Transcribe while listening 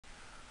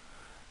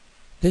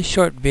This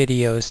short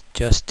video is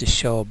just to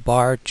show a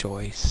bar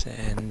joist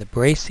and the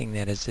bracing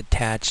that is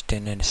attached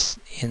in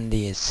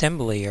the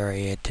assembly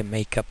area to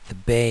make up the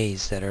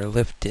bays that are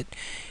lifted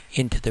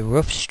into the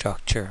roof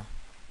structure.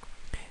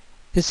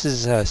 This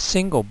is a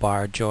single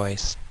bar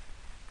joist.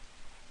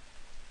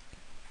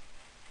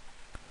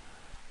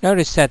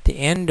 Notice that the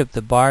end of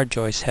the bar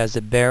joist has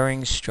a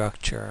bearing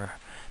structure.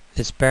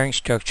 This bearing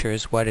structure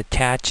is what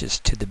attaches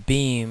to the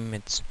beam.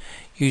 It's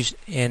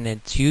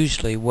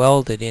usually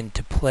welded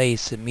into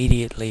place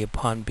immediately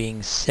upon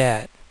being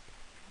set.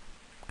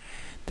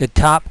 The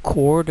top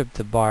chord of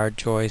the bar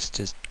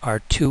joist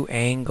are two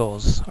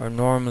angles, or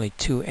normally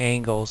two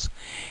angles,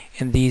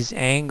 and these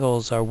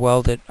angles are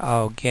welded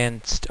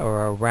against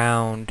or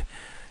around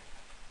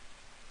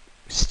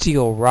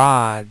steel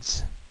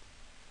rods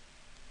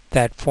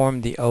that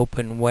form the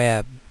open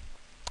web.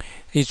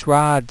 These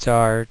rods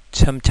are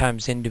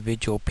sometimes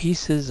individual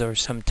pieces or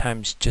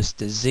sometimes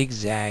just a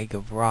zigzag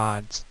of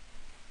rods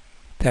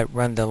that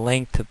run the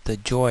length of the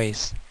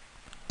joist.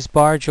 These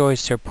bar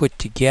joists are put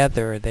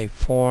together. They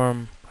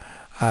form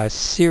a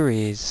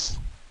series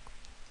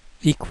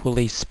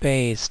equally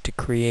spaced to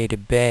create a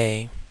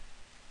bay.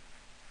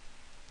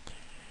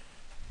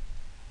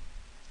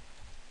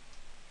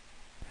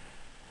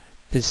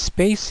 The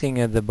spacing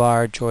of the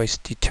bar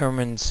joist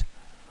determines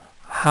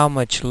how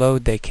much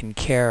load they can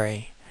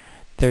carry.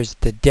 There's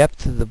the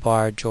depth of the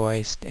bar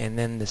joist and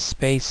then the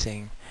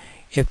spacing.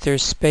 If they're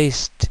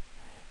spaced,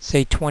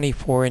 say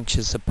 24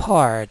 inches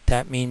apart,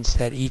 that means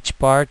that each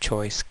bar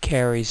joist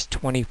carries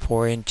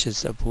 24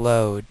 inches of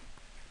load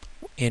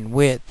in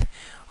width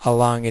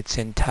along its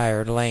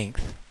entire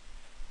length.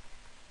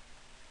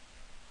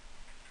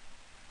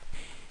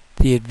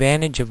 The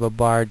advantage of a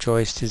bar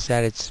joist is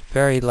that it's a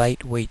very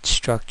lightweight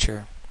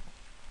structure.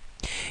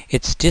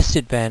 Its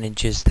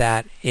disadvantage is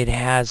that it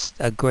has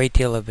a great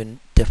deal of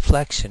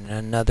deflection,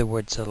 in other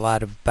words, a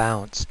lot of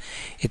bounce.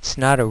 It's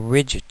not a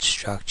rigid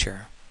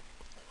structure.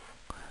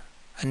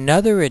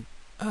 Another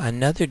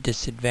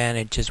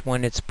disadvantage is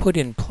when it's put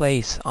in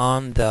place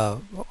in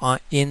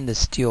the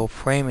steel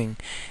framing,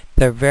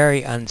 they're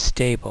very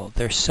unstable.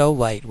 They're so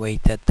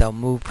lightweight that they'll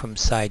move from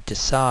side to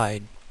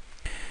side.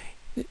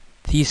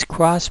 These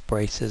cross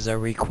braces are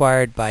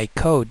required by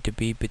code to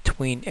be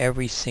between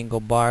every single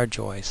bar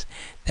joist.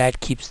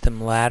 That keeps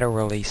them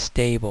laterally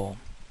stable.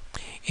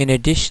 In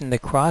addition, the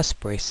cross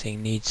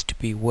bracing needs to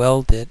be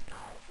welded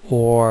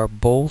or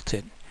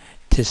bolted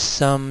to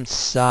some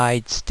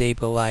side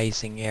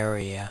stabilizing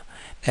area.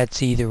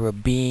 That's either a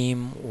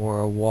beam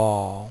or a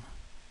wall.